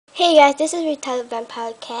Hey guys, this is Retired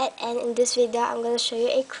Vampire Cat, and in this video I'm going to show you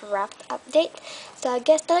a craft update. So I'll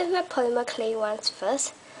get started with my polymer clay ones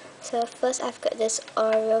first. So first I've got this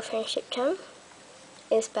Oreo friendship charm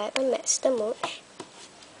inspired by Master Mooch.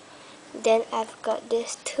 Then I've got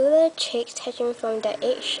this two little chicks hatching from their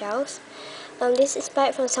eggshells. This is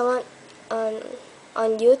inspired from someone on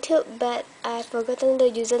YouTube, but I've forgotten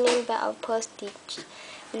the username, but I'll post the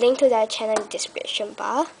link to their channel in the description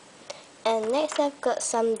bar. And next I've got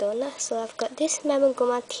some donuts. So I've got this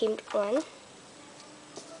Mamagoma themed one,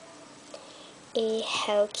 a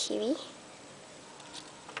Hello Kitty,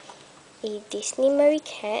 a Disney Murray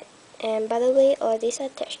cat, and by the way all these are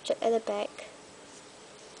textured at the back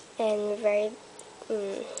and very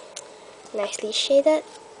nicely shaded.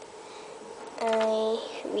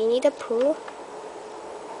 Winnie the Pooh,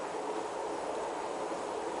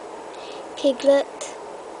 Piglet,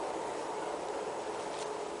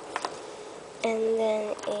 and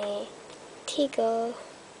then a Tiger,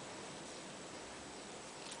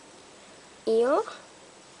 Eeyore,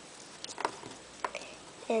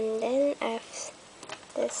 and then I have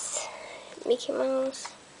this Mickey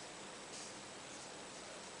Mouse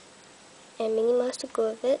and Minnie Mouse to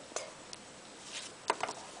go with it,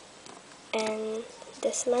 and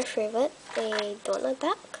this is my favorite, a donut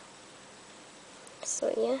duck.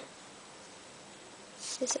 So yeah,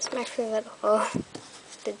 this is my favorite of all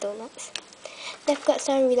the donuts. I've got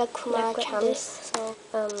some Rilakkuma charms. So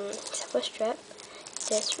support strap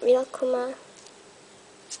says Rilakkuma,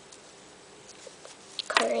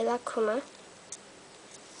 Rilakkuma,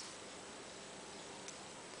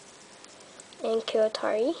 and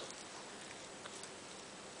Kyotori.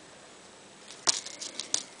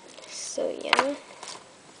 So yeah,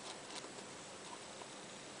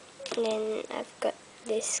 and then I've got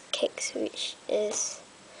this cakes, which is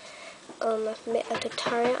I've made a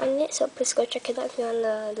tutorial on it, so please go check it out if you want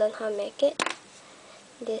to learn how to make it.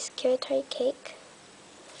 This Kyotori cake,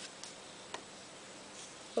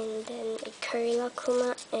 and then a curry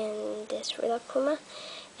Rilakkuma, and this Rilakkuma.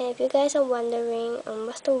 And if you guys are wondering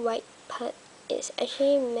what's the white part, it's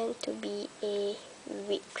actually meant to be a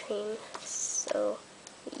whipped cream. So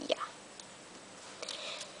yeah.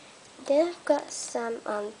 Then I've got some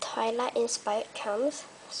Twilight inspired charms.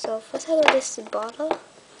 So first I got this bottle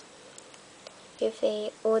with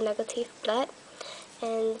a O negative blood,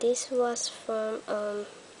 and this was from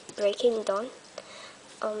Breaking Dawn.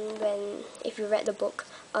 When, if you read the book,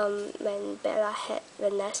 when Bella had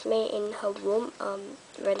Renesmee in her womb,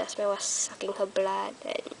 Renesmee was sucking her blood,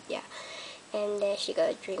 and yeah, and then she got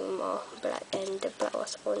to drink more blood, and the blood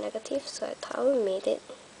was O negative, so I thought I would made it.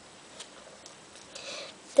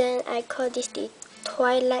 Then I call this the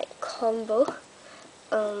Twilight combo.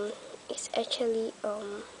 It's actually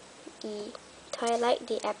the Twilight,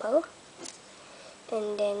 the apple,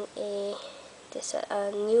 and then there's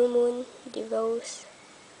a new moon, the rose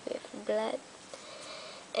with blood,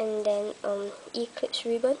 and then eclipse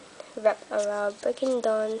ribbon wrapped around Breaking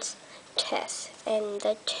Dawn's chest, and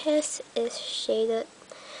the chest is shaded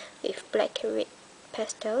with black and red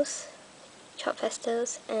pastels, chalk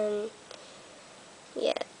pastels, and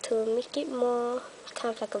yeah, to make it more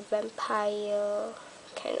kind of like a vampire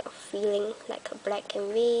kind of feeling, like a black and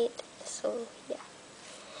red. So yeah,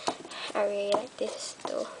 I really like this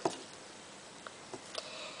though.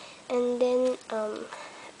 And then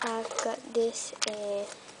I've got this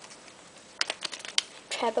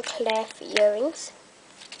treble clef earrings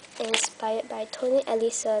inspired by Toni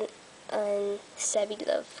Ellison and Savvy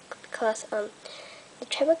Love, because the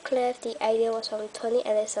treble clef, the idea was from Toni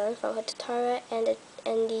Ellison from her tutorial, and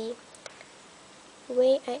the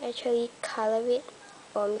way I actually color it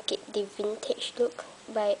or make it the vintage look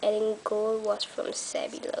by adding gold was from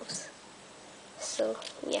Savvy Loves. So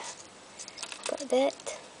yeah, got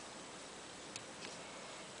that.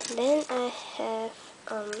 Then I have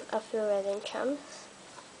a few resin charms.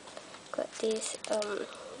 Got this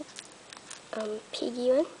piggy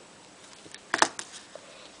one,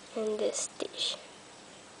 and this Stitch.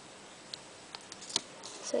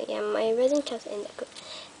 So yeah, my resin charms are in that good.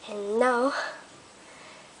 And now,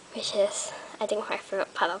 which is I think my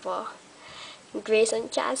favorite part of all,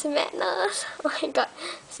 Greyson Chance madness. Oh my god.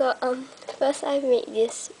 So first I made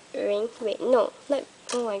this ring. Wait, no, not,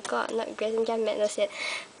 oh my god, not Greyson Chance madness yet.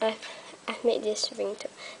 I've made this ring too.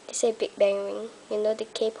 This is a Big Bang ring. You know the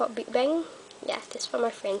K-pop Big Bang? Yeah, this is from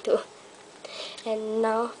my friend too. And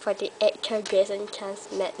now for the actual Greyson Chance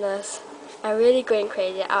madness. I'm really going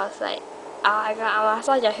crazy. I was like, oh my god, I'm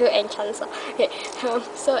such a huge enchanter. Okay,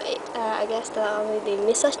 so I guess the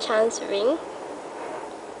Mrs. Chance ring.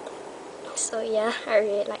 So yeah, I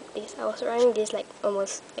really like this. I was wearing this like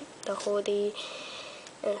almost like the whole day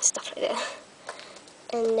and stuff like that.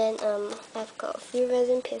 And then I've got a few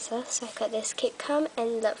resin pieces. So I got this Keep Calm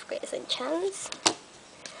and Love Greyson Chance.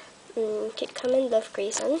 Keep Calm and Love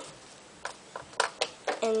Greyson.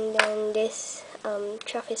 And then this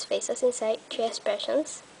 3 of his faces inside, 3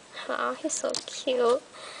 expressions. Oh, he's so cute.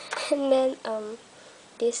 And then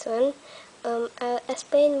this one, I'll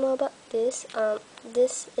explain more about this.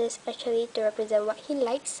 This is actually to represent what he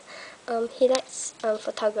likes. He likes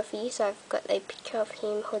photography, so I've got a picture of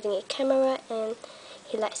him holding a camera, and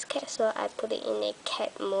he likes cats, so I put it in a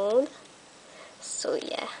cat mode. So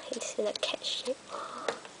yeah, it's in a cat shape.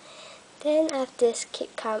 Then I have this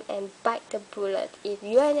Keep Calm and Bite the Bullet. If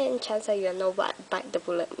you are an enchanter, you'll know what Bite the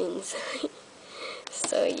Bullet means.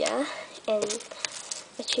 So yeah, and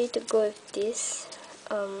actually to go with this,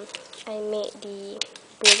 I made the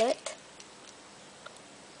bullet,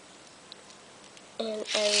 and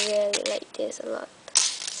I really like this a lot.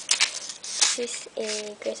 This is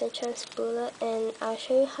a Greyson Chance bullet, and I'll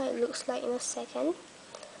show you how it looks like in a second.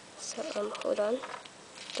 So hold on.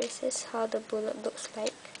 This is how the bullet looks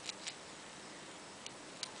like.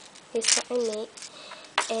 This is what I made,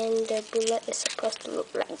 and the bullet is supposed to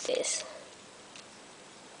look like this.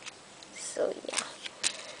 So yeah,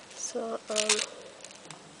 so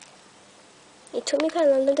it took me quite a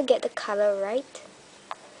long time to get the color right,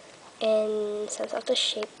 and some of the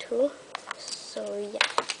shape too. So yeah,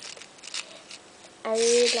 I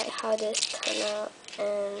really like how this turned out,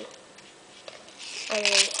 and I'm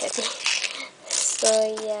really happy.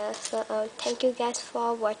 So yeah, so thank you guys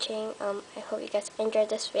for watching. I hope you guys enjoyed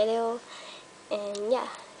this video, and yeah,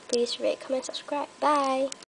 please rate, comment, subscribe. Bye.